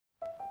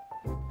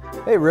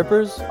Hey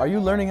Rippers, are you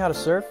learning how to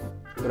surf?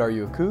 But are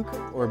you a kook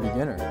or a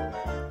beginner?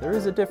 There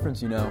is a difference,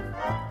 you know.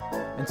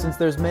 And since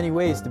there's many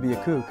ways to be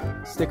a kook,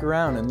 stick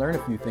around and learn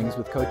a few things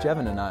with Coach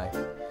Evan and I.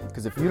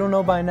 Because if you don't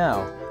know by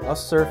now,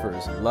 us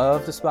surfers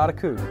love to spot a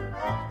kook.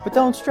 But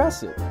don't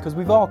stress it, because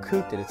we've all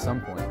kooked it at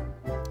some point.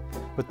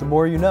 But the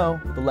more you know,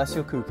 the less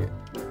you'll kook it.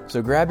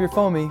 So grab your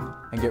foamy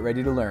and get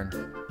ready to learn.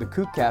 The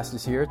KookCast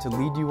is here to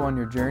lead you on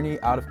your journey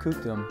out of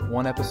kookdom,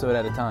 one episode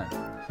at a time.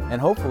 And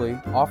hopefully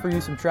offer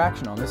you some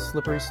traction on this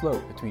slippery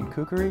slope between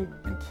kookery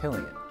and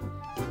killing it.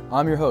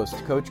 I'm your host,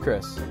 Coach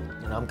Chris.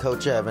 And I'm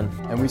Coach Evan.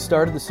 And we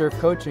started the surf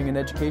coaching and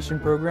education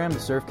program, the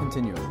Surf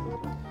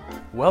Continuum.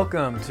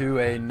 Welcome to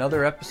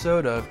another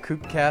episode of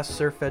KookCast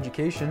Surf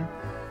Education.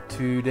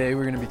 Today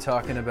we're going to be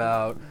talking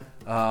about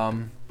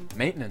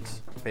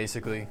maintenance,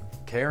 basically,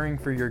 caring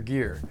for your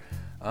gear.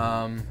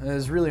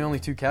 There's really only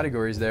two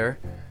categories there,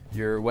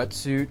 your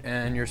wetsuit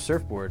and your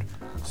surfboard.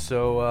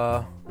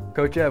 So,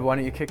 Coach Ev, why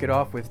don't you kick it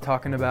off with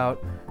talking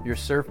about your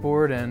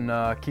surfboard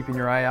and keeping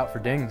your eye out for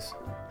dings?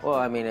 Well,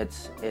 I mean,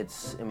 it's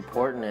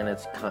important and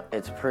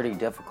it's pretty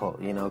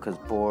difficult, you know, because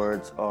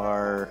boards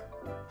are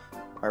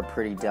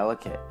pretty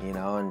delicate, you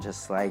know, and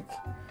just like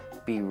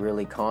be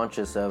really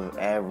conscious of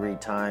every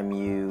time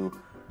you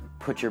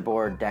put your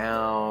board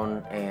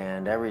down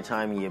and every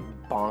time you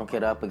bonk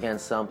it up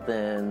against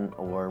something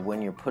or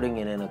when you're putting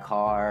it in a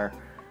car.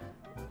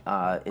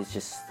 It's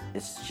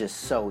just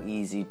so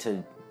easy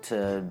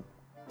to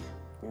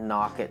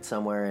knock it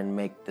somewhere and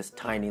make this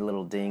tiny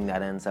little ding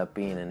that ends up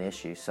being an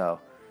issue. So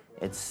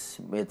it's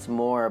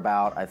more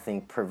about, I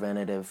think,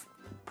 preventative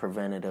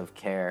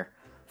care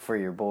for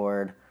your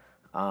board,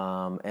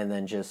 and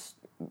then just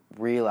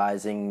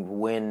realizing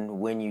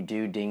when you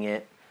do ding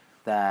it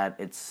that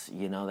it's,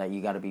 you know, that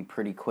you got to be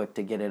pretty quick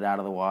to get it out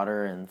of the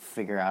water and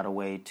figure out a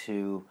way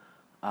to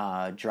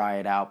dry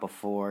it out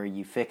before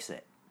you fix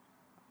it.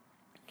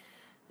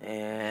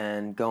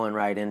 And going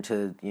right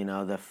into, you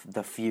know,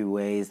 the few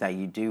ways that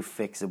you do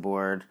fix a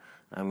board,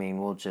 I mean,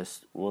 we'll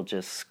just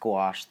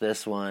squash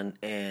this one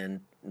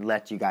and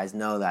let you guys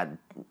know that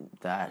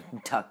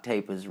duct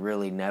tape is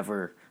really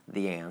never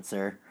the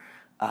answer.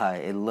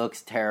 It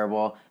looks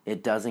terrible.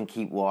 It doesn't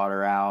keep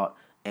water out,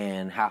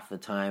 and half the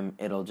time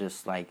it'll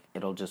just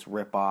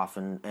rip off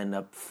and end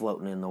up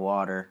floating in the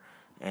water,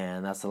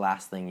 and that's the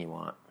last thing you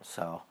want.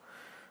 So,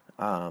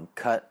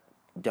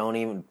 don't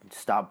even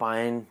stop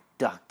buying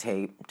duct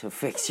tape to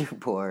fix your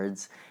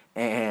boards,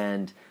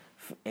 and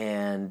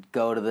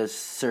go to the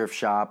surf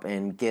shop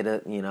and get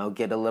a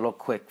little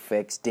quick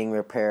fix ding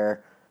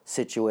repair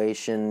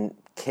situation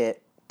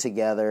kit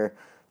together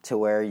to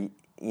where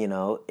you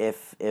know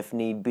if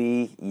need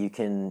be you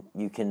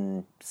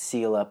can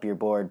seal up your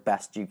board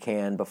best you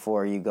can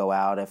before you go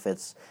out. If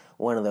it's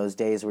one of those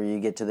days where you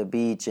get to the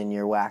beach and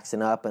you're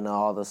waxing up and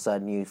all of a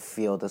sudden you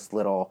feel this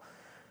little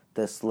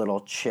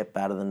chip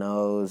out of the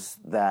nose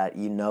that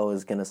you know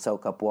is going to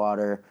soak up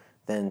water,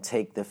 then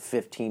take the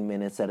 15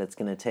 minutes that it's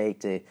going to take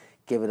to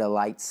give it a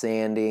light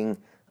sanding,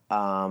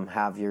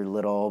 have your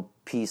little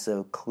piece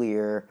of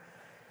clear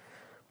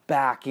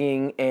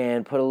backing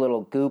and put a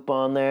little goop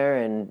on there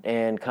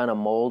and kind of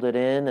mold it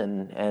in,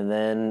 and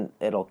then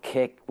it'll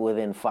kick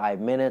within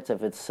 5 minutes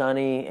if it's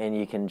sunny, and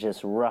you can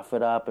just rough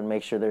it up and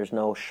make sure there's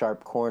no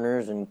sharp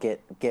corners and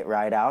get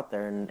right out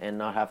there and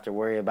not have to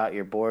worry about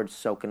your board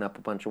soaking up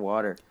a bunch of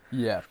water.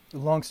 Yeah.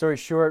 Long story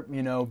short,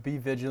 you know, be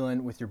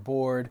vigilant with your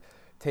board.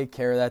 Take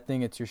care of that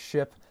thing. It's your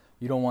ship.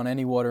 You don't want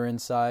any water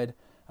inside.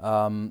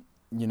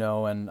 You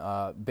know,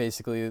 and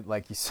basically,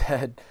 like you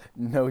said,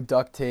 no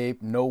duct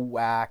tape, no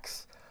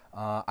wax.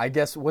 I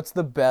guess what's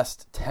the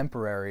best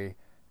temporary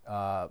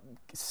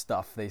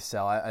stuff they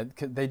sell?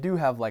 They do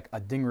have like a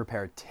ding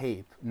repair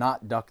tape,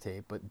 not duct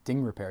tape, but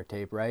ding repair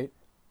tape, right?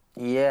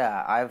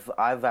 Yeah,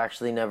 I've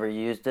actually never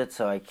used it,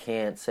 so I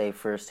can't say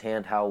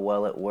firsthand how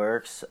well it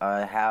works.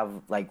 I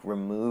have like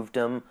removed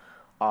them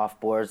off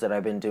boards that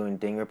I've been doing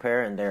ding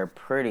repair, and they're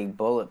pretty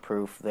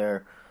bulletproof.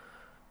 The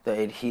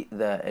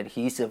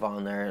adhesive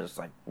on there is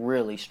like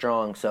really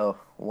strong, so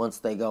once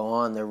they go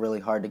on, they're really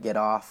hard to get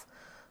off.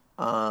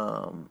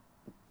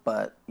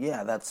 But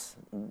yeah, that's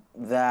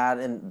that,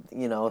 and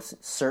you know,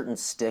 certain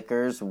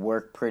stickers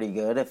work pretty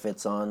good if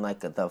it's on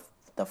like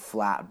the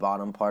flat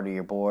bottom part of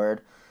your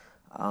board.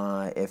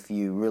 If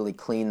you really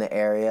clean the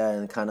area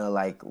and kind of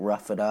like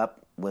rough it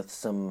up with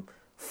some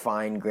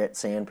fine grit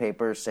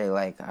sandpaper, say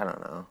like, I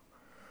don't know,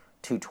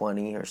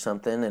 220 or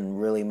something,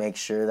 and really make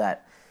sure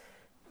that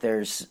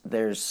there's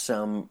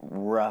some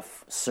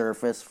rough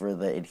surface for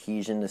the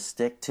adhesion to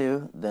stick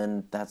to,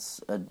 then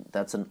that's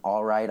an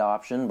all right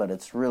option, but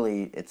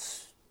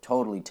it's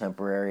totally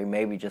temporary,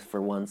 maybe just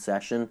for one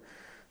session.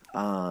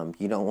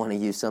 You don't want to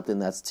use something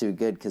that's too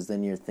good, because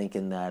then you're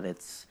thinking that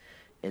it's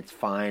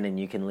fine and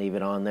you can leave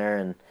it on there,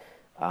 and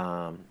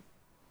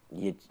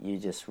you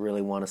just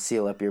really want to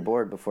seal up your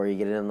board before you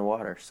get it in the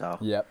water. So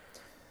yep.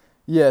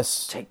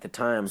 Yes. Take the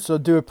time. So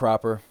do it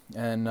proper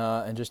and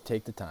just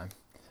take the time.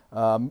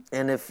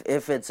 And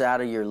if it's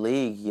out of your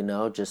league, you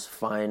know, just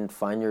find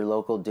your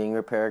local ding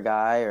repair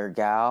guy or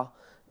gal,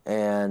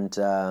 and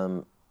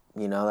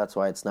That's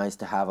why it's nice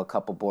to have a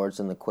couple boards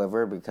in the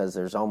quiver, because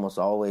there's almost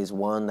always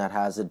one that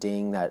has a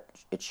ding that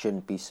it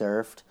shouldn't be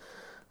surfed.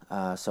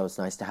 So it's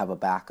nice to have a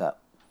backup.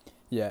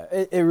 Yeah,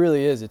 it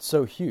really is. It's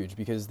so huge,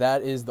 because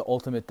that is the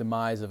ultimate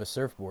demise of a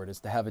surfboard, is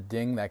to have a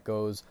ding that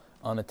goes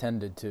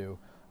unattended to.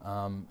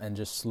 And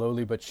just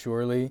slowly but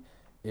surely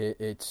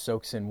it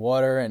soaks in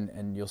water, and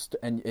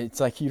and it's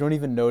like you don't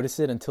even notice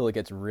it until it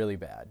gets really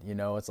bad.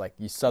 It's like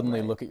you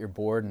suddenly look at your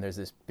board and there's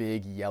this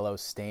big yellow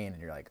stain,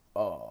 and you're like,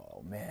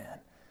 oh man,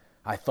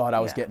 I thought I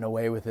was getting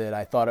away with it.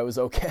 I thought it was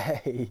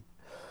okay.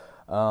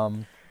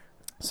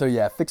 So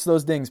yeah, fix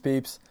those dings,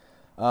 peeps.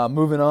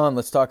 Moving on,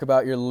 let's talk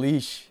about your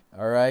leash.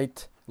 All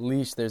right,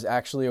 leash. There's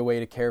actually a way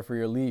to care for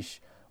your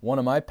leash. One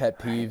of my pet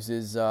peeves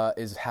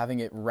is having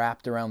it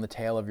wrapped around the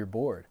tail of your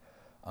board.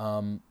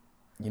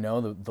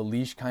 The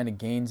leash kind of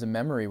gains a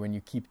memory when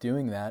you keep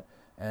doing that,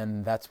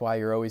 and that's why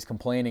you're always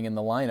complaining in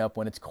the lineup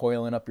when it's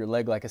coiling up your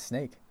leg like a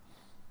snake.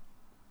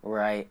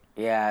 Right.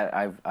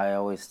 Yeah, I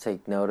always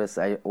take notice.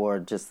 Or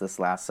just this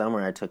last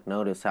summer, I took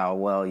notice how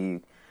well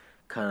you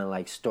kind of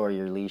like store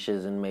your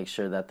leashes and make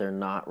sure that they're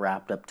not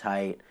wrapped up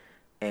tight.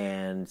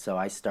 And so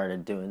I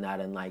started doing that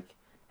and like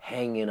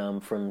hanging them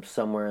from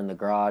somewhere in the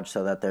garage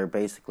so that they're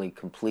basically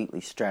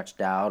completely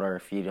stretched out. Or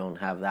if you don't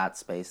have that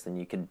space, then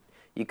you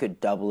could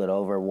double it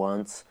over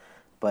once.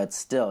 But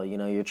still,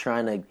 you're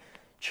trying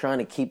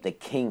to keep the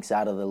kinks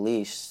out of the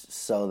leash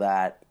so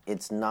that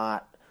it's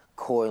not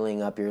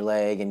coiling up your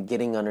leg and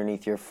getting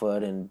underneath your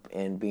foot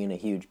and being a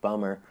huge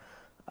bummer.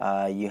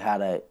 You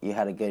had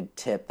a good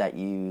tip that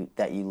you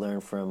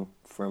learned from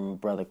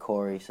Brother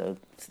Corey, so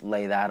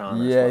lay that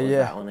on us. Yeah, what was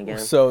that one again?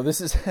 So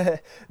this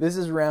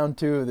is round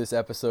 2 of this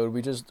episode.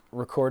 We just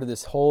recorded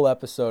this whole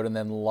episode and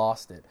then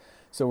lost it,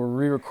 so we're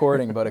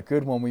re-recording. But a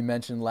good one we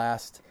mentioned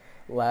last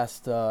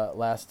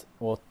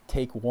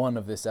take 1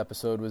 of this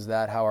episode was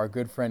that how our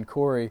good friend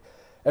Corey,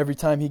 every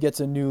time he gets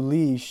a new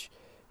leash,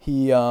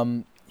 he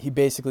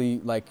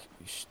basically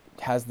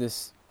has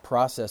this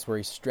process where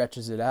he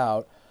stretches it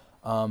out.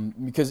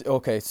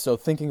 So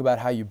thinking about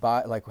how you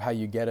buy, like how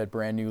you get a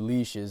brand new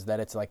leash, is that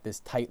it's like this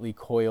tightly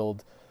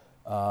coiled,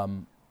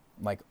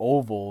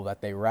 oval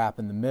that they wrap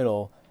in the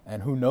middle,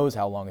 and who knows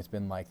how long it's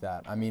been like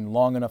that. I mean,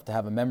 long enough to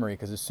have a memory,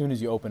 because as soon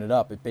as you open it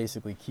up, it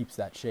basically keeps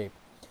that shape.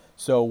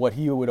 So what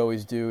he would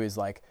always do is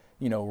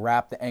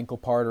wrap the ankle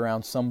part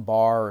around some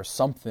bar or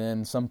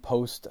something, some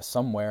post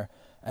somewhere,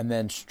 and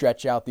then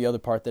stretch out the other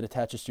part that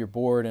attaches to your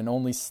board, and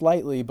only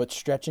slightly, but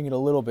stretching it a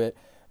little bit,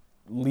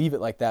 leave it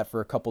like that for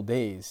a couple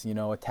days,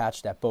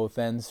 attached at both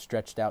ends,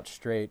 stretched out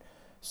straight,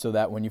 so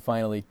that when you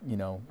finally,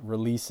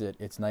 release it,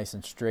 it's nice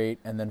and straight.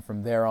 And then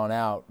from there on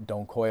out,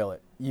 don't coil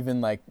it.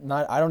 I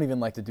don't even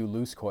like to do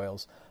loose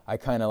coils. I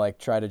kind of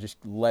try to just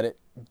let it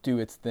do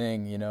its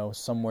thing,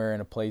 somewhere in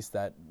a place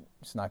that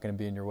it's not going to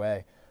be in your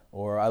way.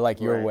 Or I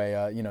like your way,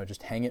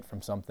 just hang it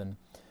from something.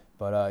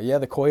 But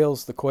the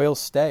coils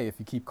stay if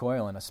you keep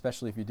coiling,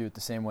 especially if you do it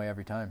the same way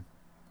every time.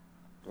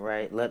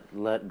 Right.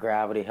 Let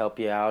gravity help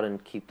you out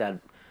and keep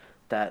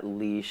that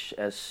leash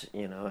as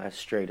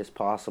straight as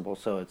possible,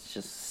 so it's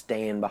just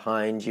staying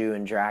behind you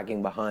and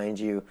dragging behind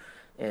you,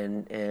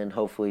 and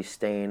hopefully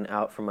staying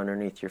out from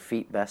underneath your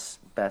feet best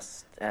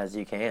as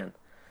you can.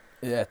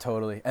 Yeah,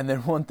 totally. And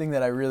then one thing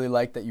that I really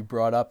liked that you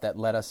brought up that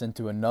led us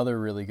into another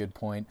really good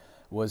point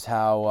was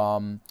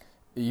how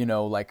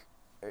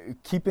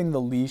keeping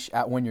the leash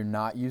when you're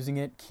not using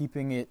it,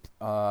 keeping it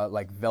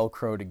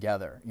Velcro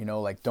together,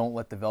 don't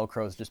let the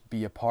Velcros just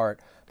be apart,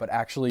 but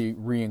actually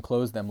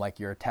re-enclose them like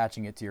you're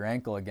attaching it to your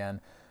ankle again,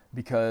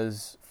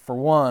 because for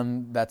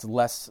one, that's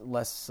less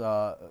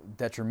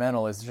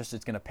detrimental. It's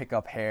going to pick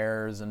up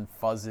hairs and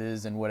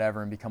fuzzes and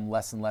whatever and become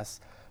less and less,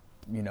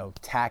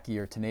 tacky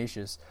or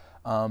tenacious.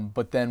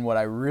 But then what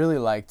I really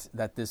liked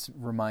that this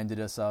reminded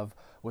us of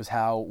was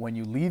how when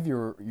you leave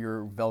your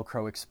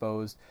Velcro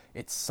exposed,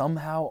 it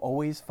somehow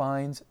always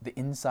finds the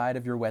inside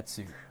of your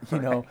wetsuit.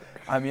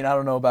 I mean, I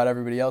don't know about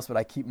everybody else, but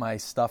I keep my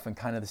stuff in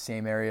kind of the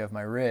same area of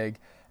my rig.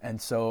 And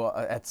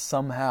so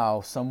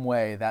some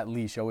way, that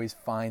leash always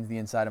finds the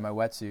inside of my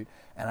wetsuit.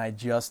 And I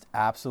just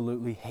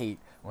absolutely hate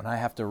when I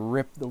have to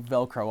rip the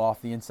Velcro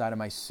off the inside of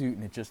my suit,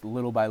 and it just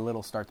little by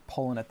little starts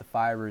pulling at the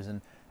fibers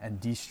and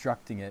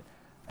destructing it.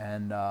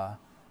 And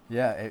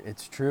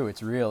it's true.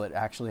 It's real. It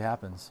actually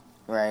happens.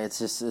 Right. It's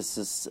just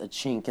a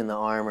chink in the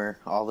armor.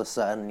 All of a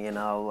sudden,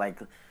 a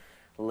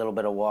little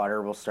bit of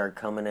water will start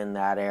coming in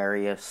that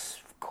area,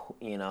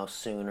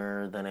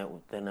 sooner than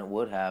it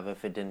would have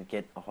if it didn't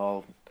get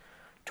all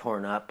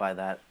torn up by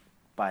that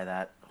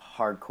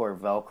hardcore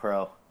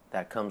Velcro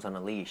that comes on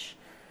a leash.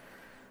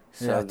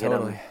 So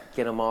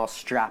get them all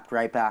strapped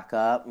right back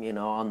up,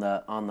 on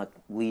the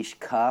leash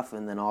cuff,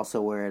 and then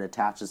also where it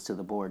attaches to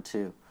the board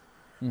too.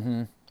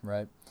 Mm-hmm.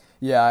 Right.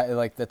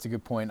 Yeah, that's a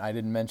good point. I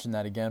didn't mention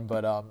that again,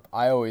 but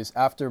I always,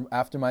 after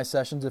my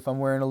sessions, if I'm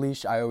wearing a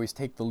leash, I always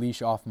take the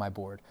leash off my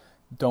board.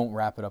 Don't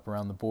wrap it up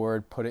around the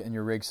board. Put it in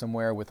your rig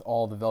somewhere with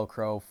all the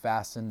Velcro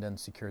fastened and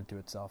secured to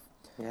itself.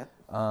 Yeah.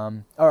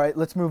 All right,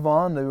 let's move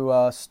on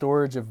to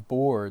storage of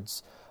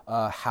boards,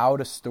 how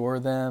to store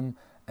them,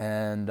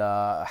 and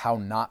how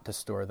not to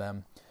store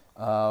them.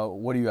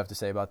 What do you have to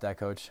say about that,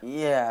 Coach?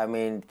 Yeah, I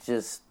mean,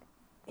 just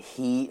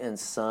heat and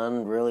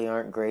sun really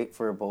aren't great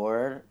for a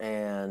board,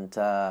 and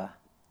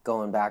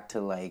going back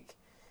to like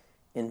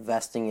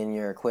investing in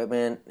your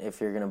equipment,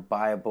 if you're going to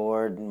buy a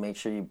board, make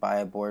sure you buy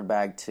a board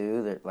bag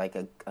too. That like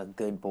a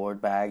good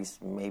board bag's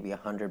maybe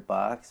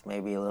 $100,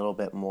 maybe a little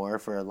bit more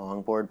for a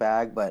long board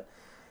bag, but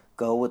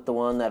go with the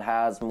one that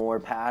has more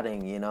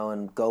padding,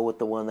 and go with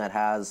the one that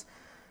has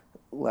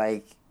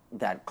like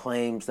that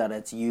claims that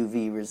it's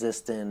UV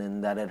resistant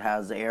and that it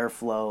has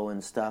airflow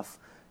and stuff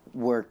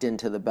worked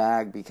into the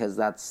bag, because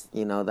that's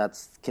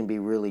can be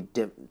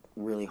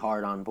really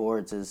hard on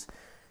boards.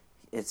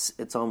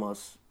 It's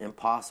almost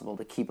impossible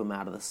to keep them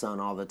out of the sun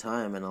all the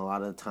time, and a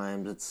lot of the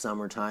times it's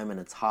summertime and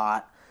it's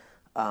hot,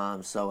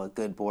 so a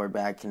good board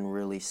bag can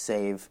really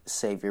save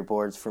your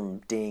boards from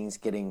dings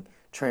getting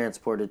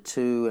transported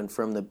to and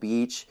from the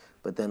beach,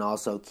 but then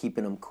also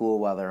keeping them cool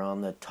while they're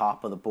on the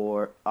top of the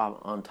board,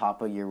 on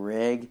top of your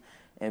rig,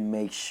 and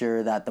make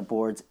sure that the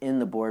board's in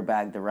the board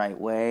bag the right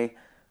way.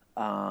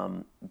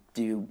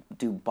 Do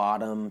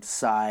bottom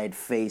side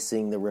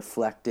facing the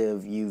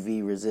reflective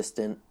UV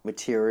resistant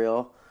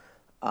material,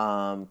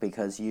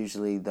 because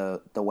usually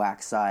the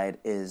wax side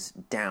is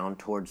down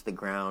towards the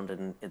ground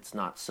and it's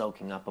not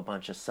soaking up a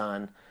bunch of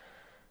sun,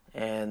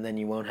 and then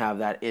you won't have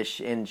that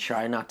issue. And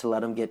try not to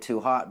let them get too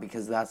hot,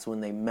 because that's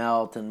when they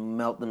melt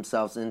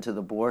themselves into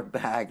the board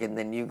bag, and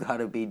then you got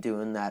to be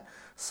doing that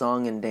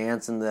song and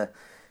dance in the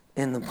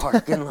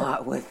parking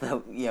lot with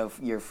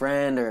your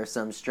friend or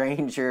some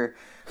stranger,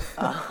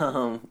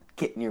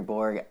 getting your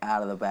board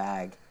out of the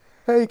bag.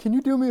 Hey, can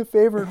you do me a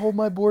favor and hold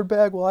my board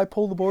bag while I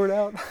pull the board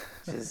out?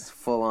 Just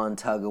full-on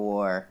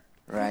tug-of-war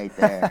right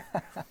there.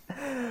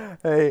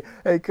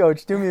 Hey,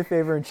 Coach, do me a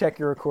favor and check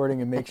your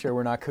recording and make sure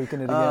we're not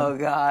cooking it again. Oh,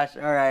 gosh.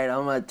 All right,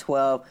 I'm at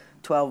 12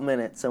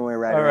 minutes, somewhere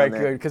right around there. All right,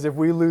 good, because if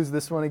we lose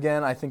this one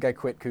again, I think I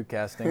quit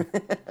KookCasting.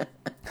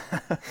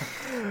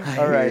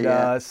 All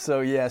right,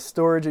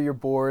 storage of your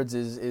boards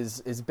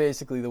is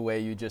basically the way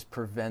you just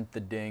prevent the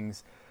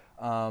dings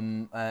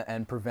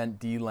and prevent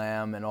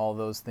delam and all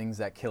those things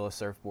that kill a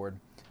surfboard.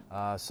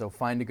 So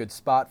find a good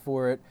spot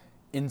for it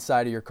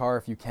inside of your car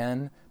if you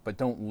can, but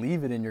don't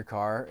leave it in your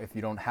car if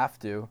you don't have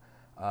to,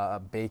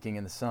 baking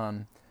in the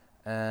sun.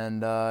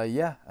 And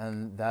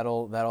and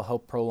that'll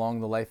help prolong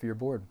the life of your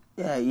board.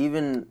 Yeah,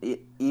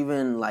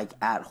 even like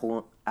at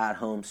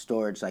home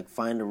storage, like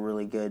find a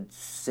really good,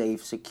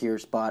 safe, secure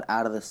spot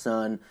out of the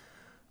sun,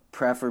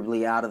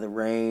 preferably out of the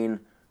rain,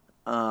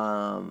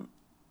 and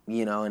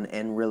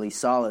really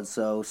solid.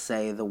 So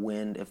say the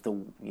wind, if the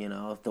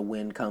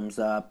wind comes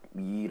up,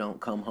 you don't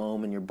come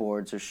home and your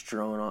boards are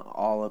strewn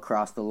all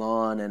across the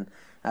lawn, and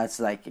that's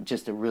like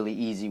just a really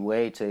easy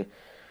way to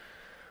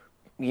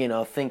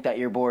think that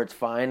your board's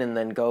fine, and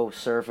then go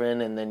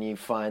surfing, and then you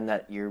find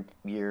that your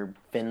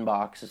fin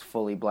box is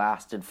fully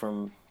blasted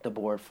from the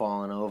board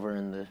falling over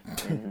in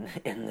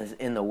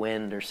the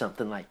wind or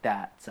something like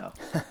that. So,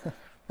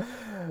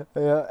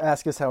 yeah,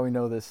 ask us how we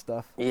know this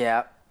stuff.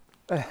 Yeah.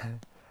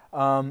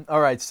 All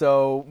right,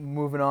 so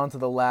moving on to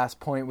the last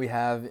point we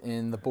have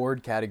in the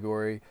board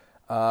category.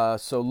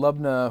 So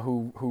Lubna,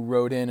 who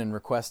wrote in and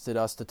requested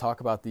us to talk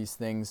about these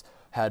things,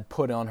 had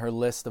put on her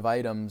list of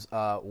items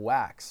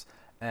wax.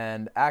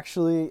 And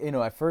actually,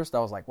 at first I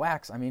was like,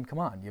 wax, I mean, come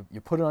on, you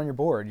put it on your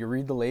board, you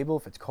read the label,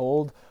 if it's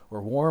cold or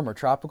warm or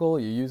tropical,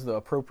 you use the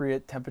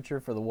appropriate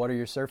temperature for the water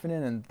you're surfing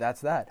in, and that's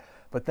that.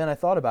 But then I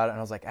thought about it, and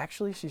I was like,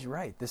 actually, she's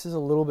right. This is a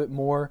little bit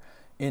more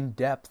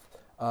in-depth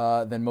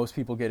than most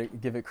people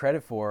give it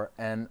credit for.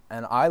 And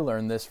I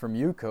learned this from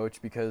you,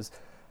 Coach, because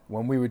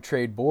when we would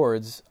trade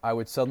boards, I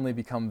would suddenly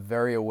become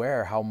very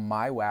aware how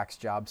my wax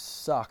job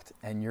sucked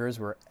and yours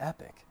were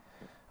epic.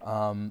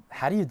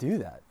 How do you do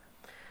that?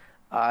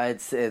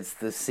 It's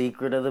the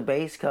secret of the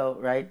base coat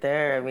right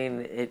there. I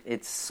mean,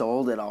 it's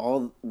sold at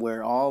all,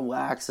 where all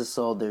wax is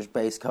sold, there's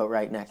base coat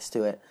right next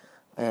to it.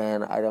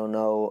 And I don't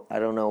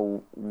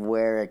know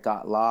where it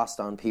got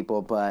lost on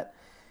people, but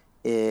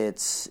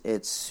it's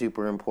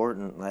super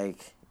important.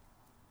 Like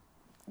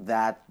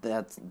that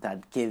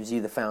gives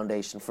you the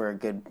foundation for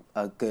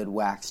a good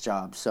wax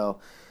job.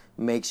 So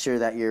make sure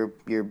that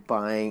you're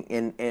buying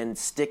and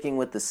sticking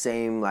with the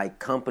same like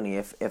company.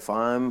 If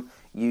I'm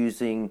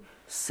using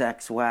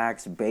Sex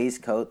Wax base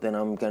coat, then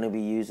I'm going to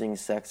be using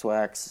Sex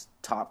Wax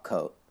top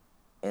coat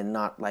and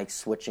not like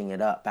switching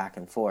it up back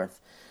and forth.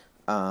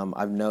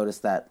 I've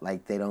noticed that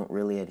like they don't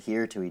really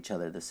adhere to each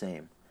other the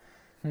same.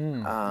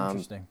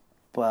 Interesting.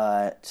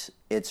 But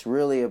it's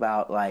really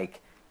about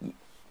like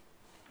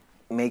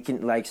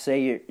making, like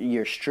say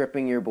you're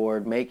stripping your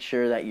board, make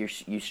sure that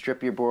you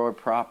strip your board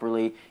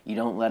properly. You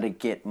don't let it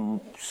get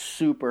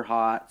super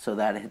hot so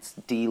that it's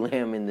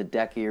delamming the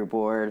deck of your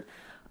board.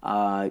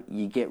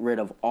 You get rid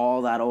of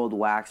all that old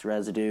wax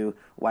residue,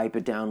 wipe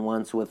it down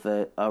once with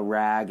a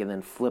rag, and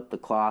then flip the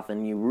cloth,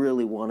 and you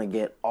really want to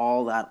get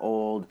all that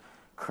old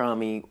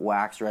crummy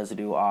wax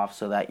residue off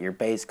so that your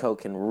base coat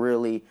can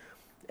really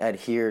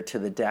adhere to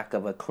the deck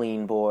of a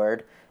clean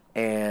board.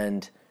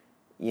 And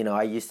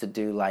I used to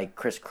do like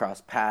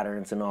crisscross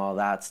patterns and all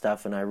that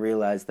stuff, and I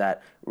realized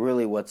that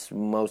really what's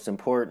most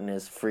important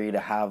is for you to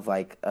have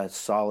like a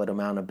solid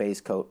amount of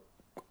base coat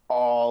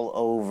all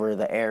over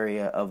the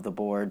area of the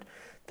board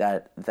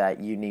that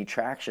you need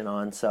traction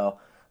on. So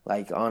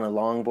like on a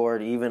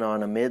longboard, even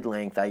on a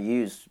mid-length, I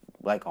use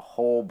like a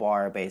whole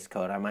bar of base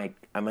coat. I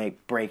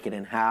might break it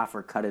in half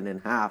or cut it in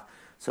half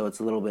so it's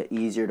a little bit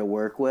easier to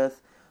work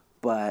with,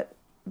 but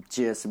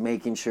just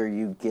making sure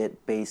you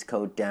get base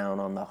coat down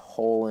on the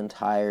whole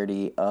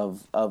entirety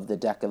of the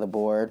deck of the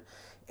board,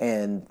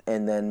 and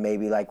then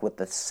maybe like with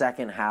the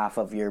second half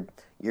of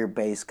your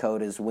base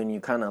coat is when you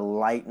kind of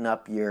lighten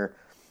up your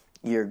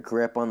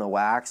grip on the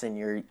wax, and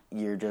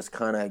you're just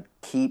kind of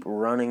keep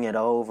running it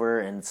over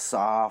in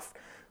soft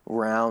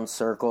round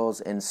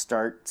circles, and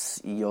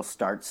you'll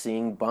start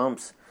seeing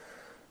bumps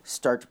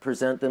start to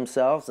present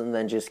themselves, and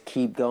then just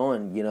keep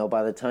going.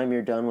 By the time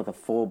you're done with a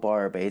full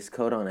bar of base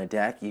coat on a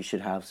deck, you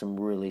should have some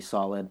really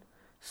solid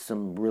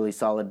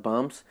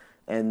bumps.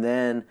 And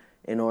then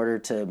in order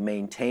to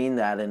maintain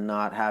that and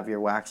not have your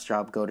wax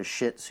job go to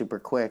shit super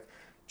quick,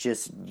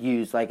 just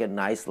use like a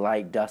nice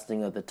light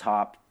dusting of the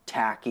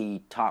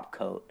tacky top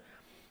coat,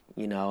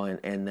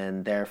 and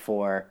then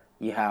therefore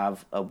you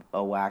have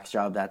a wax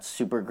job that's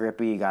super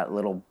grippy. You got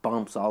little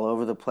bumps all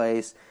over the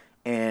place,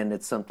 and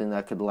it's something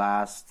that could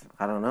last,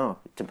 I don't know,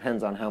 it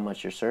depends on how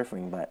much you're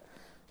surfing, but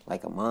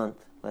like a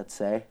month, let's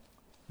say.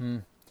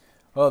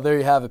 Well, there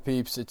you have it,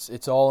 peeps.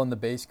 It's all in the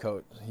base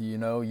coat.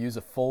 Use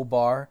a full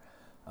bar,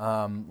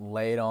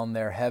 lay it on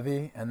there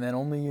heavy, and then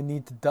only you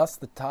need to dust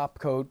the top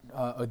coat.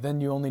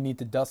 Then you only need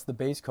to dust the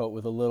base coat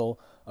with a little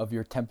of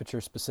your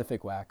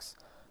temperature-specific wax,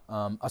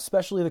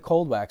 especially the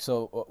cold wax.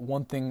 So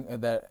one thing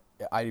that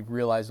I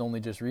realized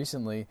only just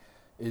recently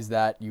is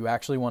that you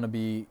actually want to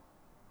be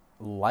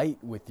light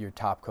with your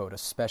top coat,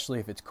 especially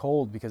if it's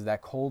cold, because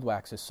that cold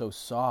wax is so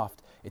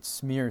soft, it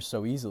smears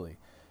so easily.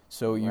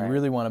 So you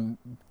really want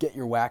to get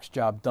your wax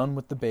job done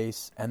with the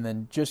base, and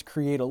then just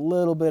create a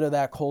little bit of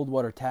that cold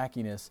water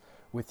tackiness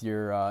with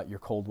your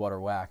cold water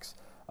wax.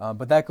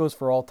 But that goes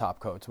for all top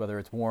coats, whether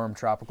it's warm,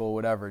 tropical,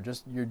 whatever.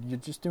 You're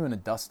just doing a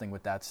dusting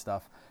with that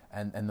stuff,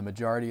 and the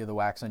majority of the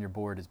wax on your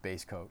board is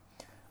base coat.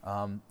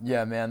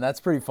 Yeah, man, that's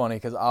pretty funny,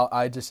 because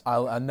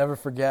I'll never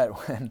forget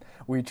when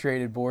we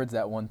traded boards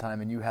that one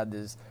time, and you had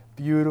this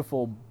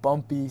beautiful,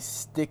 bumpy,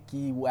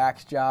 sticky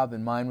wax job,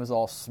 and mine was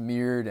all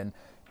smeared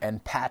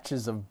and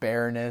patches of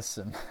bareness,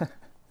 and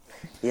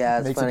yeah,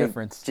 it's makes funny. A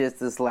difference. Just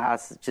this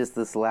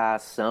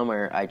last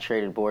summer, I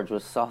traded boards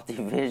with Salty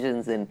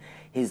Visions, and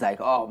he's like,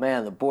 "Oh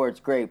man, the board's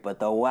great, but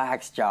the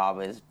wax job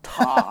is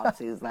tops."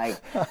 he's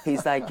like,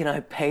 "Can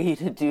I pay you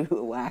to do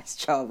a wax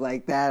job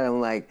like that?"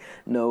 I'm like,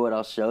 "No, but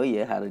I'll show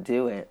you how to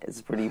do it.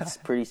 It's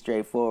pretty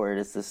straightforward.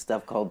 It's this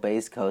stuff called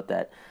base coat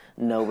that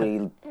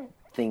nobody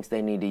thinks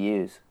they need to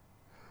use."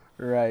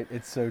 Right,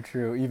 it's so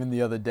true. Even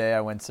the other day,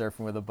 I went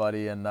surfing with a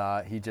buddy, and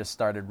he just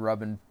started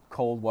rubbing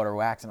cold water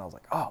wax, and I was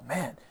like, "Oh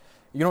man,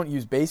 you don't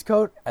use base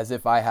coat?" As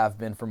if I have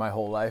been for my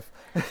whole life.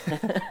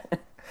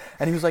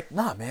 And he was like,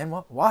 "Nah, man,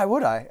 why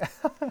would I?"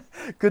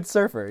 Good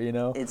surfer,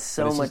 It's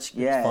so much,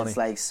 it's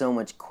like so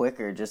much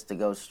quicker just to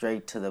go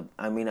straight to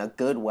a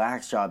good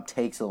wax job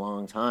takes a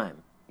long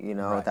time.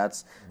 Right. I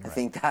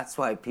think that's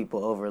why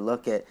people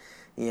overlook it.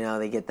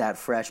 They get that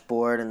fresh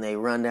board and they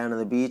run down to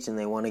the beach and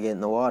they want to get in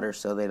the water,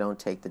 so they don't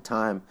take the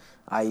time.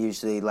 I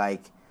usually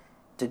like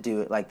to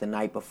do it like the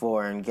night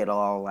before and get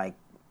all like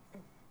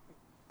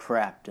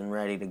prepped and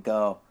ready to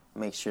go.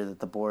 Make sure that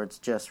the board's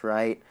just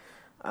right.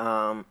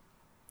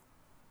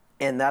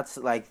 And that's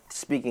like,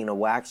 speaking of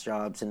wax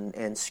jobs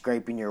and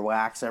scraping your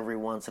wax every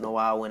once in a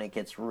while when it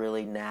gets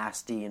really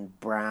nasty and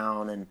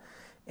brown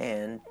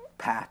and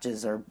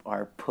patches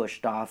are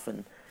pushed off,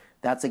 and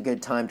that's a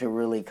good time to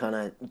really kind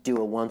of do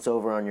a once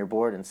over on your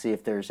board and see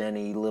if there's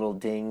any little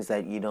dings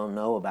that you don't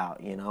know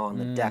about, on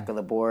the deck of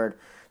the board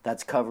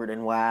that's covered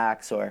in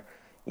wax, or,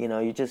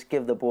 you just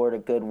give the board a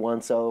good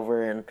once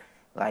over. And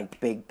like,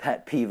 big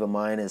pet peeve of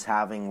mine is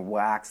having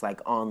wax like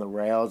on the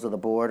rails of the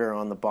board or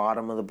on the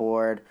bottom of the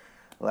board.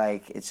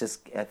 Like, it's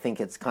just, I think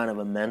it's kind of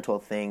a mental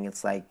thing.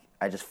 It's like,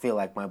 I just feel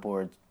like my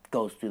board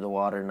goes through the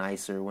water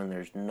nicer when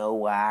there's no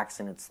wax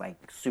and it's like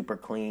super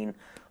clean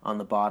on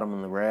the bottom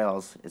and the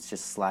rails. It's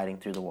just sliding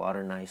through the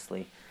water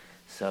nicely.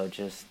 So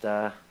just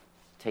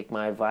take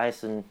my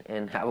advice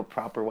and have a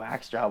proper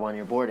wax job on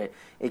your board.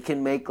 It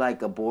can make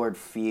like a board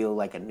feel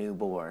like a new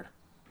board.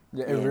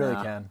 Yeah, it really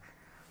can.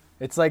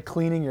 It's like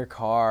cleaning your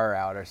car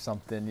out or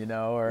something,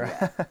 or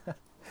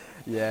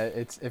yeah,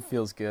 it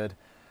feels good.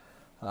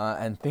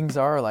 And things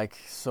are like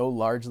so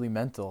largely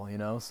mental,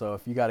 so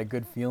if you got a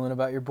good feeling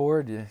about your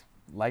board, you're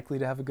likely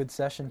to have a good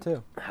session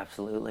too.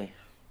 Absolutely.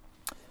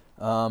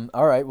 All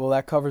right, well,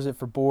 that covers it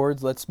for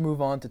boards. Let's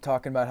move on to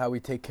talking about how we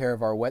take care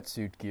of our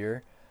wetsuit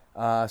gear.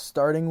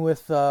 Starting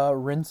with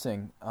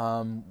rinsing.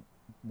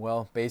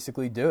 Well,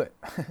 basically do it.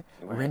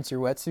 Right. Rinse your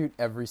wetsuit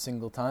every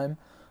single time,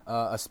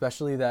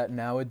 especially that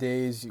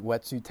nowadays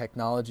wetsuit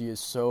technology is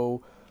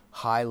so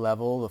high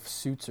level. The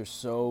suits are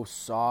so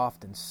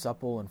soft and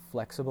supple and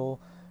flexible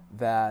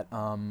that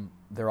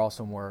they're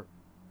also more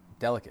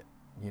delicate,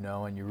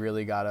 and you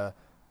really got to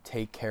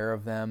take care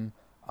of them.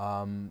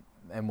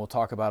 And we'll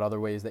talk about other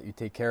ways that you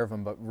take care of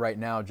them, but right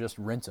now just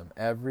rinse them.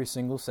 Every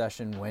single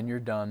session, when you're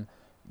done,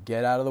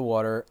 get out of the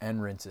water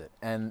and rinse it.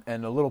 And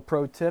a little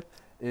pro tip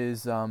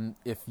is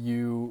if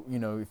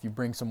you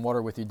bring some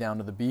water with you down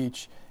to the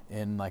beach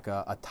in like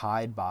a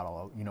Tide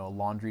bottle, a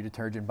laundry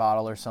detergent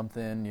bottle or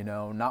something,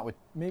 not with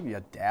maybe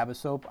a dab of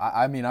soap.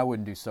 I mean, I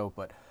wouldn't do soap,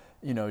 but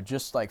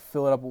just like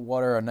fill it up with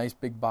water, a nice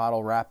big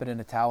bottle, wrap it in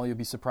a towel. You'll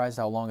be surprised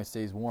how long it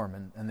stays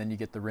warm, and then you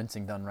get the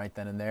rinsing done right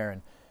then and there,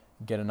 and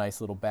get a nice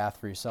little bath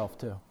for yourself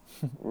too.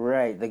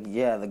 Right.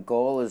 The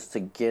goal is to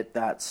get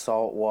that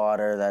salt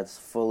water that's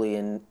fully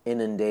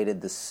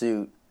inundated the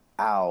suit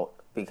out,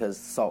 because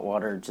salt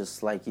water,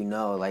 just like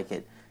like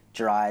it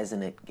dries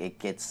and it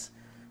gets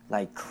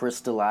like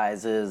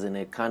crystallizes, and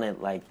it kind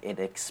of like it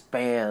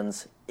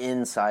expands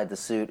inside the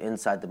suit,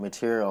 inside the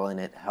material, and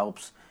it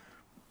helps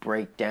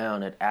break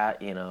down it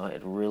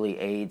it really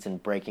aids in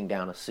breaking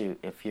down a suit.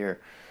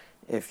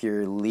 If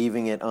you're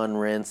leaving it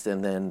unrinsed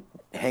and then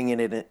hanging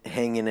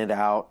it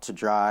out to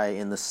dry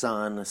in the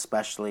sun,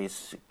 especially,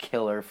 is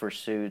killer for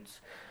suits.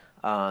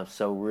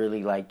 So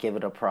really, like, give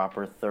it a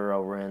proper,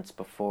 thorough rinse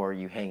before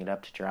you hang it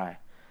up to dry.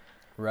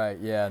 Right.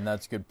 Yeah, and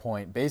that's a good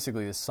point.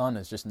 Basically, the sun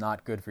is just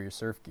not good for your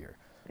surf gear.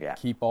 Yeah.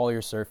 Keep all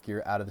your surf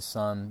gear out of the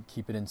sun.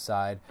 Keep it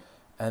inside,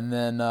 and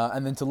then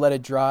to let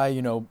it dry,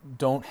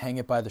 don't hang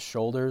it by the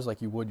shoulders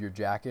like you would your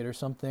jacket or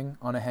something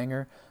on a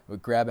hanger.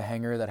 But grab a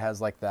hanger that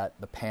has like the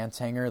pants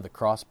hanger, the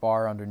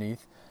crossbar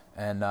underneath,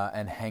 and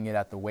hang it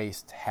at the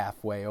waist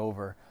halfway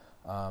over,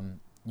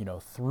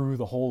 through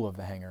the hole of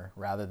the hanger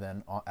rather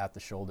than at the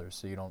shoulders,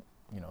 so you don't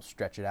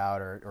stretch it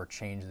out or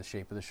change the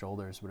shape of the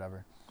shoulders,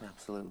 whatever.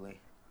 Absolutely.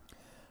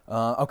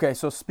 Okay,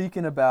 so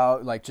speaking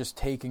about like just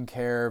taking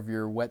care of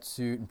your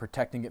wetsuit and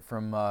protecting it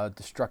from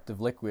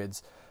destructive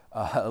liquids,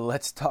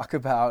 let's talk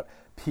about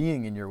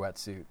peeing in your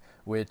wetsuit,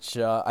 which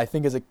I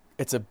think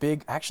it's a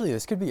big, actually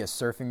this could be a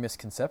surfing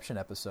misconception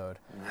episode.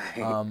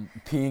 Right.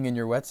 Peeing in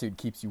your wetsuit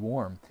keeps you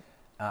warm.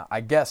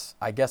 I guess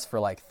for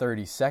like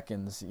 30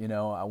 seconds,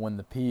 when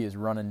the pee is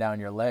running down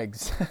your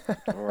legs.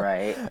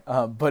 Right.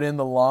 But in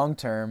the long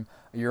term,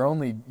 you're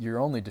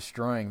only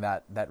destroying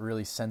that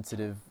really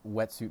sensitive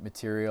wetsuit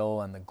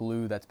material and the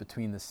glue that's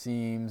between the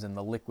seams and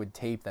the liquid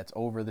tape that's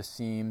over the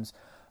seams.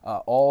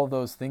 All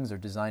those things are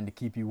designed to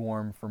keep you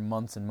warm for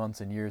months and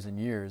months and years, and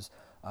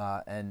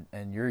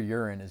your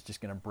urine is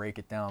just going to break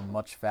it down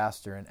much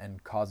faster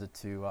and cause it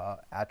to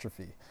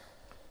atrophy.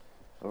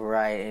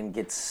 Right, and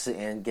gets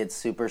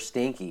super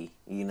stinky,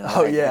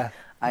 Oh, yeah.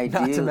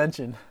 Not to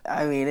mention.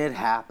 I mean, it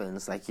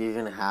happens. Like, you're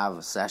going to have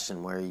a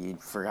session where you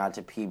forgot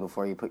to pee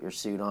before you put your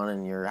suit on,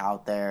 and you're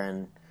out there,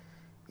 and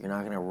you're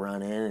not going to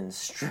run in and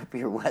strip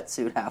your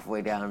wetsuit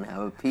halfway down and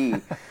have a pee.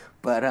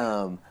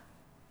 But,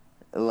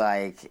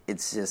 like,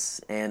 it's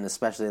just, and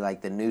especially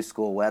like the new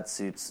school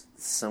wetsuits,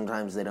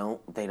 sometimes they don't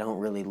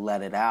really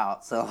let it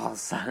out, so all of a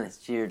sudden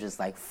you're just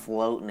like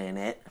floating in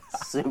it,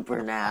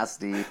 super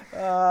nasty.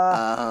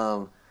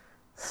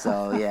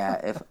 So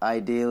yeah, if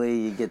ideally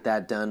you get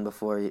that done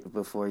before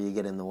you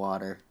get in the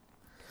water.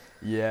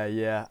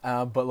 Yeah.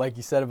 But like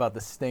you said about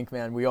the stink,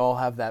 man, we all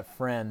have that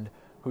friend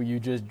who you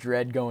just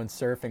dread going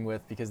surfing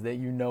with, because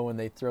when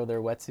they throw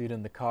their wetsuit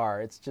in the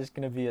car, it's just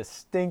going to be a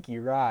stinky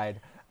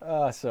ride.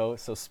 So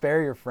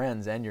spare your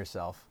friends and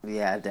yourself.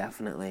 Yeah,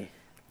 definitely.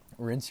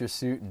 Rinse your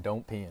suit and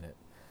don't pee in it.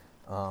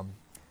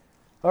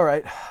 All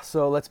right,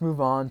 so let's move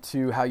on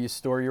to how you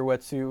store your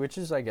wetsuit, which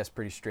is, I guess,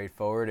 pretty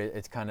straightforward.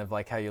 It's kind of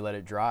like how you let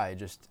it dry,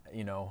 just,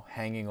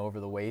 hanging over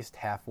the waist,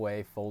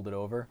 halfway folded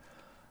over.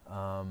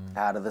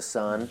 Out of the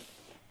sun.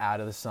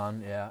 Out of the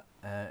sun, yeah.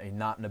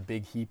 Not in a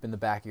big heap in the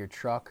back of your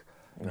truck.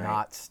 Right.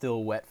 Not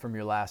still wet from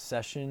your last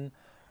session.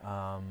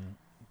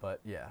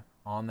 But, yeah,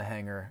 on the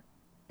hanger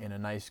in a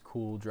nice,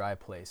 cool, dry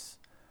place.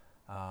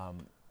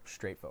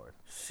 Straightforward.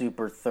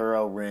 Super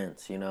thorough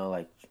rinse,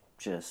 like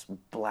just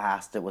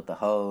blast it with the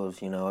hose,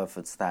 if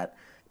it's that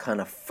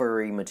kind of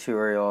furry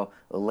material,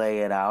 lay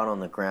it out on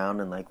the ground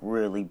and like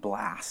really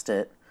blast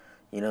it,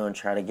 and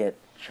try to get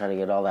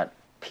all that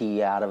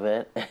pee out of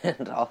it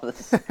and all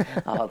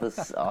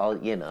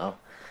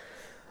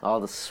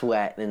the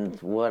sweat and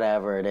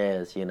whatever it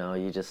is,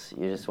 you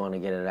just want to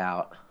get it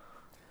out.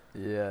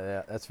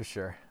 Yeah, that's for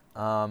sure.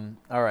 All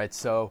right,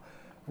 so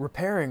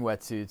repairing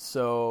wetsuits.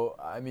 So,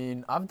 I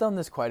mean, I've done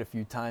this quite a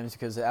few times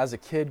because as a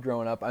kid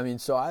growing up,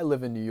 so I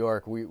live in New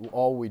York.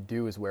 All we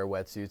do is wear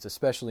wetsuits,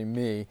 especially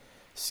me,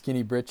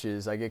 skinny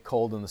britches. I get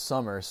cold in the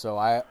summer, so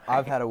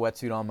I've had a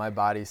wetsuit on my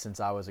body since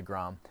I was a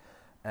grom.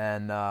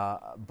 And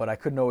but I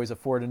couldn't always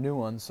afford a new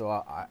one, so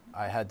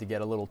I had to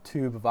get a little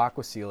tube of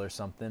Aquaseal or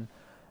something.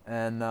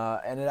 And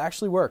it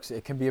actually works.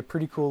 It can be a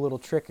pretty cool little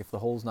trick if the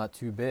hole's not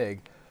too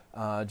big.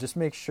 Just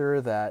make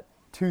sure that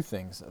two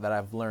things that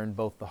I've learned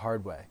both the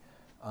hard way.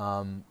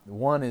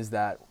 One is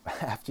that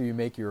after you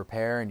make your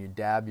repair and you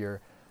dab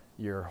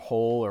your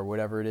hole or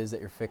whatever it is that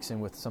you're fixing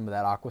with some of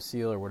that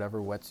Aquaseal or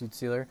whatever wetsuit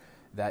sealer,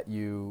 that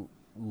you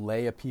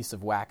lay a piece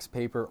of wax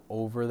paper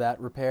over that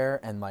repair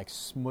and like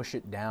smush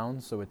it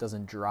down so it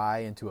doesn't dry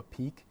into a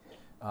peak.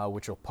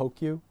 which will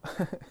poke you,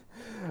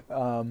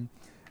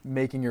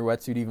 making your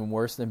wetsuit even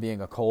worse than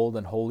being a cold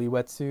and holy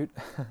wetsuit.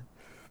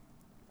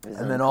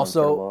 And then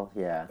also,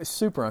 yeah, it's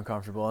super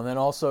uncomfortable. And then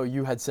also,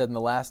 you had said in the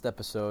last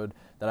episode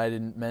that I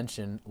didn't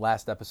mention,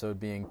 last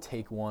episode being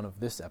take 1 of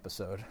this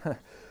episode,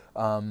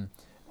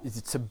 is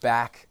to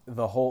back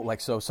the hole. Like,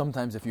 so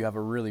sometimes if you have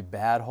a really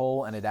bad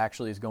hole and it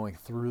actually is going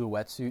through the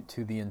wetsuit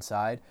to the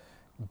inside,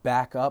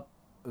 back up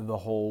the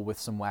hole with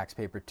some wax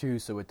paper too,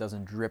 so it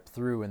doesn't drip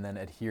through and then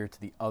adhere to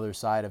the other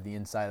side of the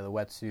inside of the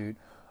wetsuit,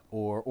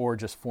 or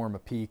just form a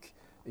peak,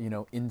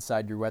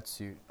 inside your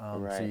wetsuit.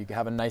 Right. So you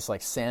have a nice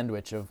like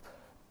sandwich of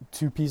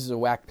 2 pieces of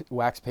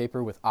wax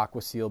paper with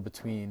aqua seal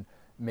between,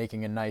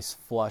 making a nice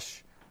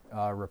flush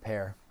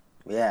repair.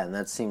 Yeah, and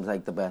that seems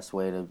like the best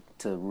way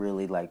to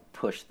really like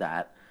push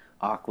that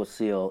aqua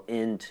seal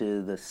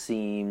into the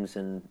seams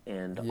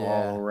and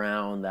all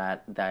around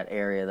that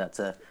area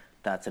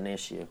that's an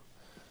issue.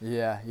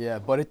 Yeah,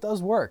 but it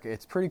does work.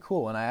 It's pretty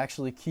cool, and I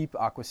actually keep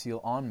aqua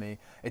seal on me.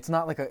 It's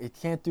not like it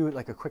can't do it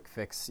like a quick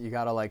fix. You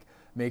gotta like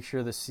make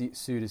sure the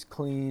suit is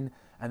clean,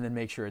 and then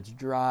make sure it's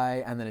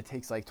dry, and then it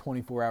takes like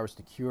 24 hours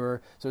to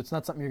cure. So it's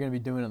not something you're going to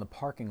be doing in the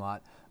parking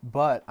lot.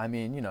 But, I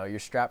mean, you're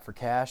strapped for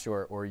cash,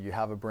 or you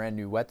have a brand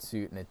new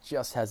wetsuit and it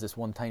just has this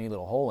one tiny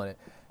little hole in it,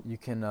 you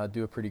can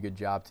do a pretty good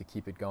job to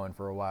keep it going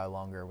for a while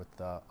longer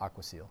with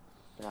aqua seal.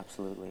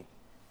 Absolutely.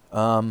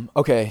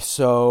 Okay,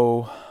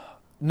 so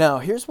now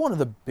here's one of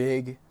the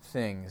big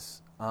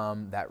things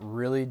that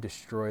really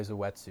destroys a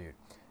wetsuit.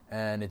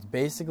 And it's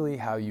basically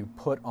how you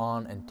put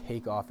on and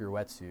take off your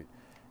wetsuit.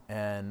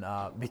 And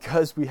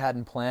because we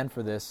hadn't planned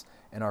for this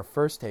in our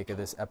first take of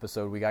this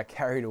episode, we got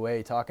carried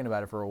away talking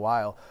about it for a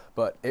while.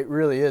 But it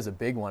really is a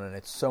big one, and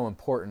it's so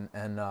important.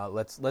 And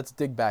let's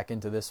dig back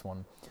into this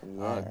one.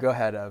 Yeah. Go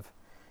ahead, Ev.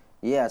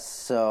 Yes,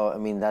 so I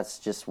mean that's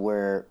just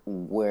where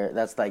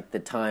that's like the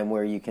time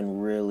where you can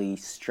really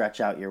stretch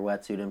out your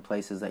wetsuit in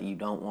places that you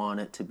don't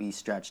want it to be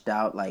stretched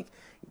out, like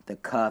the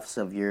cuffs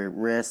of your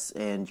wrists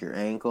and your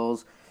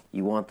ankles.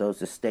 You want those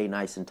to stay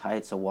nice and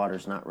tight so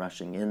water's not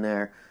rushing in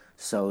there.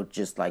 So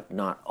just like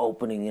not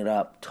opening it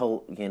up,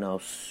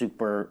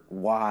 super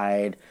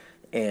wide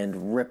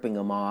and ripping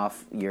them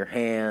off your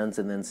hands,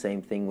 and then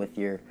same thing with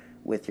your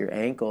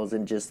ankles,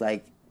 and just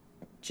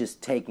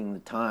taking the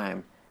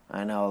time.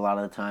 I know a lot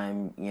of the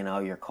time,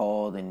 you're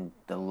cold and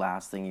the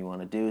last thing you want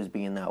to do is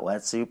be in that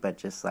wetsuit, but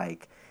just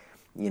like,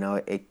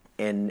 it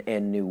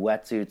in new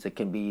wetsuits, it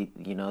can be,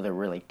 they're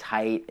really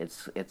tight.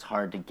 It's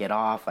hard to get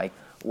off. Like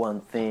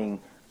one thing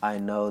I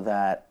know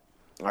that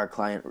our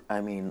client,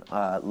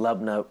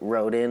 Lubna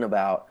wrote in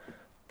about,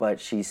 but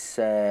she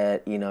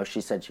said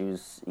she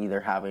was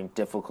either having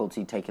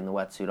difficulty taking the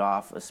wetsuit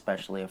off,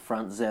 especially a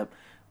front zip.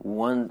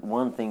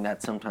 One thing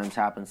that sometimes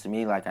happens to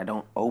me, like I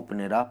don't open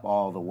it up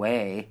all the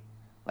way.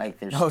 Like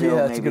there's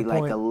still maybe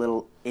like a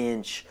little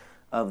inch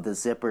of the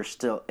zipper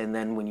still, and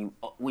then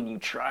when you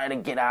try to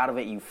get out of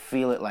it, you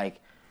feel it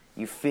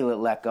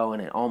let go,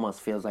 and it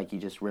almost feels like you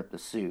just ripped the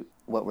suit.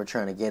 What we're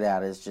trying to get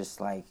at is just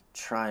like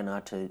try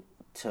not to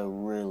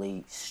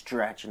really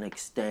stretch and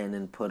extend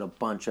and put a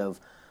bunch of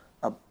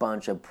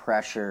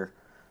pressure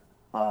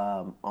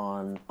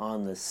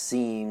on the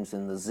seams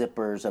and the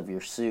zippers of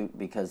your suit,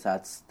 because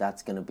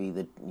that's going to be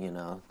the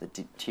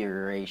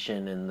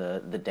deterioration and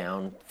the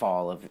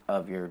downfall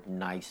of your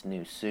nice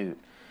new suit.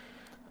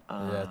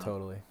 Yeah,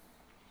 totally.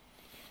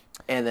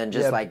 And then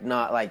just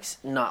not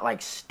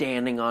like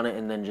standing on it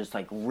and then just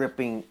like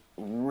ripping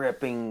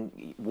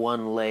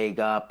one leg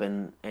up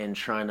and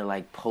trying to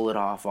like pull it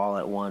off all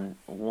at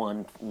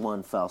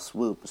one fell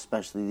swoop.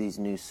 Especially these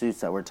new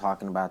suits that we're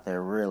talking about,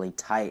 they're really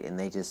tight, and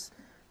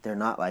they're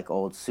not like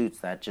old suits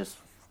that just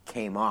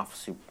came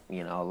off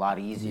a lot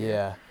easier.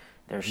 Yeah.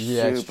 They're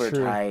super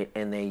tight,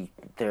 and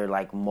they're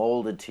like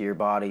molded to your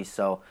body,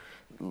 so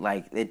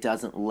like it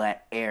doesn't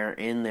let air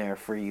in there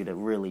for you to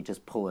really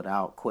just pull it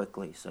out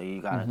quickly. So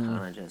you got to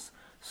kind of just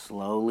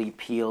slowly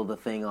peel the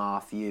thing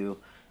off you,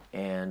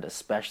 and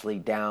especially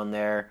down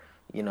there,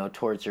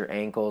 towards your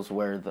ankles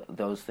where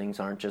those things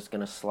aren't just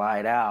going to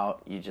slide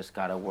out. You just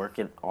got to work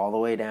it all the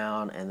way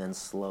down and then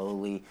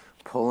slowly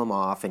pull them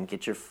off and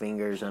get your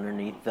fingers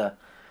underneath the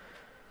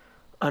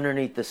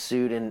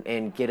suit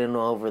and get in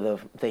over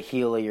the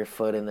heel of your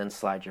foot and then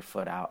slide your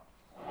foot out.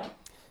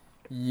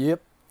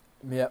 Yep.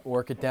 Yeah,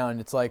 work it down.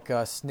 It's like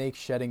a snake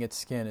shedding its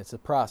skin. It's a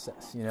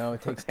process,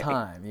 It takes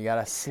time. You got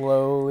to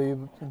slowly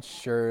and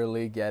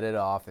surely get it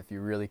off if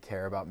you really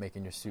care about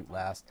making your suit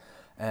last.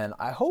 And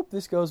I hope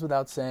this goes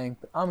without saying,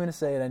 but I'm going to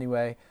say it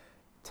anyway.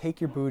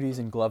 Take your booties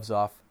and gloves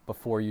off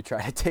before you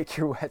try to take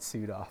your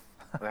wetsuit off.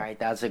 Right,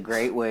 that's a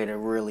great way to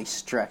really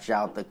stretch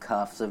out the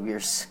cuffs of your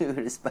suit,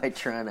 is by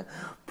trying to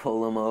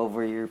pull them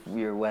over your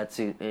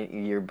wetsuit,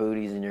 your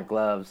booties and your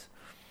gloves.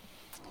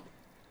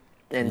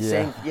 And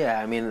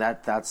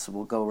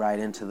we'll go right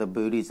into the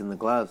booties and the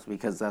gloves,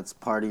 because that's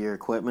part of your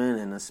equipment,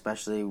 and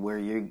especially where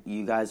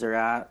you guys are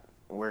at,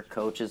 where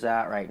Coach is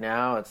at right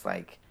now. It's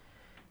like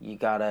you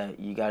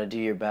gotta do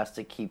your best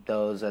to keep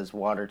those as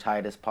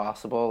watertight as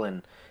possible,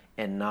 and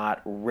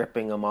not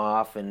ripping them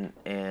off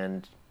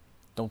and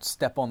don't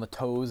step on the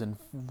toes and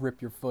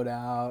rip your foot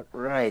out.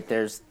 Right.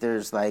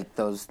 There's like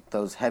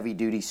those heavy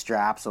duty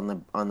straps on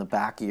the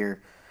back of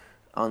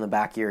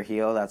your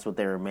heel. That's what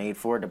they were made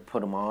for, to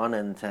put them on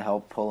and to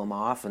help pull them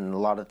off. And a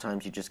lot of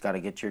times you just got to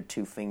get your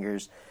 2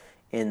 fingers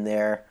in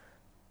there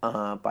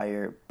by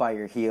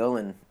your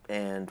heel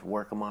and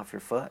work them off your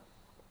foot.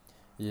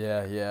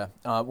 Yeah.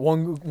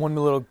 One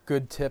little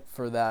good tip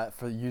for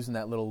using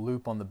that little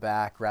loop on the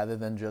back, rather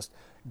than just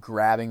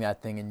grabbing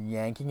that thing and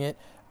yanking it,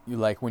 you,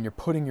 like, when you're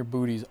putting your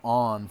booties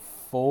on,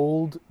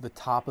 fold the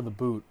top of the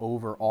boot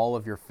over all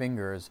of your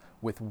fingers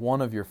with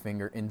one of your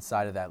finger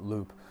inside of that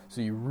loop, so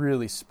you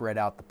really spread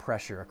out the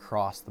pressure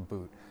across the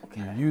boot.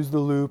 Okay. You use the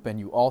loop and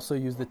you also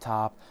use the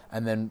top,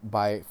 and then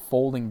by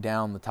folding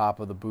down the top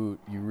of the boot,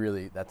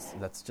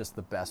 that's just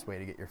the best way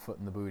to get your foot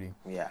in the booty.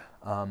 Yeah.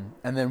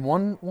 And then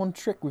one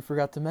trick we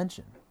forgot to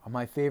mention,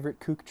 my favorite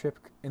kook trick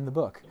in the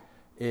book,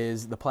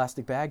 is the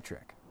plastic bag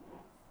trick.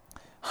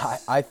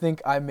 I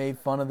think I made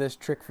fun of this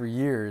trick for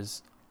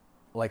years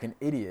like an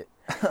idiot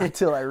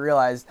until I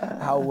realized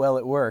how well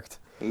it worked.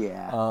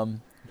 Yeah.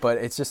 But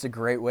it's just a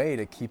great way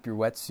to keep your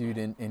wetsuit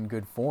in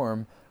good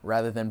form,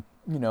 rather than,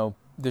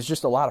 there's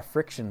just a lot of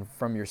friction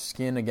from your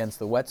skin against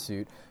the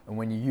wetsuit. And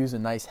when you use a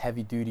nice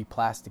heavy-duty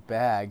plastic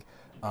bag,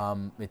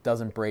 it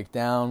doesn't break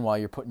down while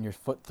you're putting your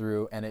foot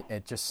through, and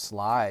it just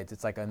slides.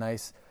 It's like a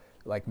nice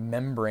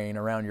membrane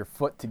around your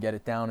foot to get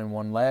it down in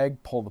one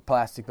leg, pull the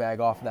plastic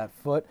bag off of that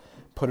foot,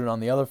 put it on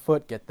the other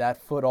foot, get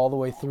that foot all the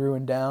way through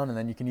and down, and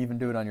then you can even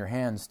do it on your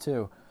hands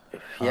too.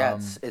 Yeah,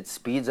 it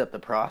speeds up the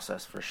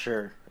process for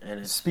sure.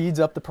 And it speeds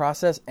up the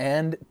process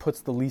and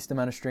puts the least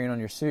amount of strain on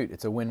your suit.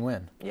 It's a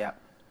win-win. Yeah.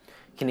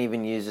 You can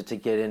even use it to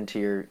get into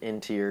your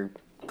into your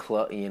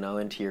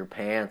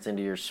pants,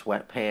 into your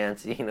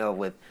sweatpants,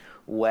 with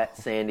wet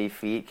sandy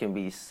feet can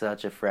be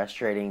such a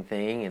frustrating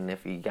thing. And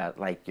if you got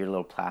like your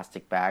little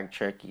plastic bag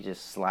trick, you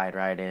just slide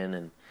right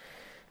in,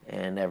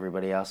 and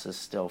everybody else is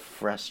still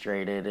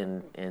frustrated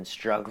and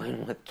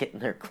struggling with getting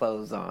their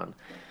clothes on.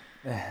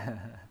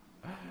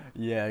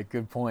 Yeah,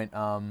 good point.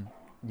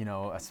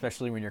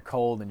 Especially when you're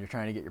cold and you're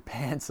trying to get your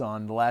pants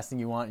on, the last thing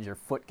you want is your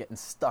foot getting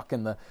stuck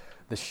in the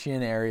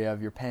shin area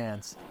of your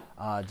pants.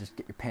 Just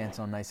get your pants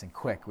on nice and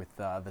quick with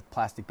the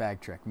plastic bag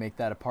trick. Make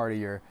that a part of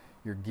your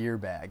gear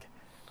bag,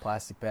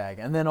 plastic bag.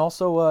 And then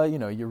also, you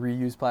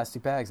reuse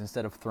plastic bags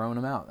instead of throwing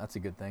them out. That's a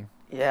good thing.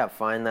 Yeah,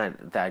 find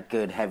that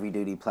good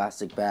heavy-duty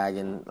plastic bag.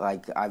 And,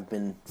 I've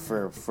been,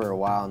 for a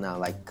while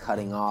now,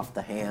 cutting off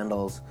the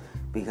handles,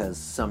 because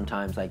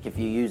sometimes, if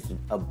you use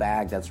a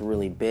bag that's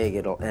really big,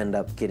 it'll end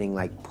up getting,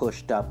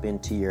 pushed up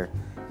into your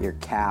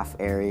calf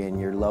area and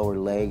your lower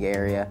leg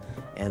area,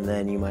 and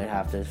then you might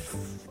have to,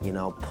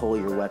 pull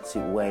your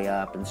wetsuit way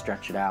up and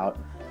stretch it out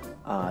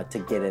to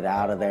get it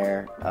out of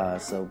there.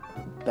 So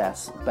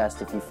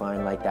best if you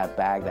find that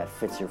bag that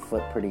fits your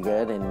foot pretty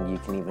good, and you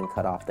can even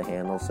cut off the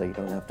handle so you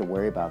don't have to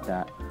worry about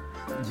that.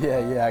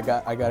 Yeah,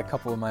 I got a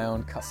couple of my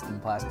own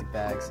custom plastic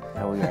bags.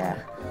 Oh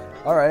yeah.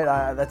 All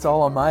right, that's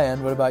all on my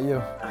end. What about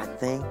you? I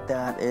think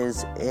that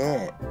is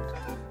it.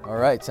 All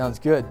right, sounds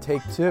good.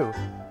 Take 2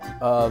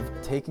 of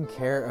taking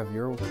care of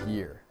your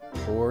gear,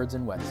 boards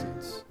and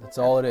wetsuits. That's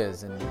all it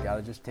is, and you got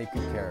to just take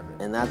good care of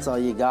it. And that's all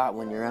you got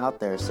when you're out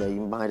there, so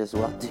you might as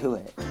well do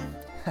it.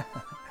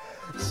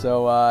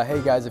 So,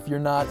 hey guys, if you're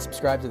not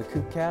subscribed to the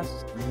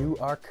KookCast, you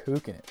are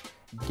kooking it.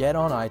 Get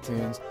on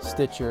iTunes,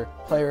 Stitcher,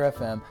 Player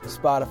FM,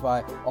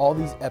 Spotify, all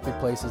these epic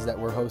places that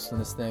we're hosting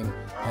this thing,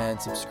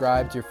 and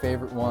subscribe to your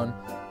favorite one.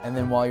 And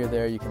then while you're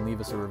there, you can leave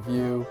us a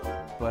review.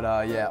 But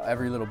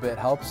every little bit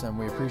helps, and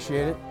we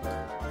appreciate it.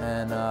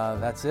 And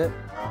that's it.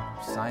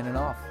 Signing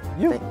off.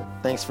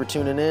 Thanks for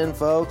tuning in,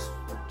 folks.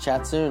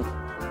 Chat soon.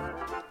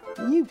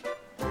 You.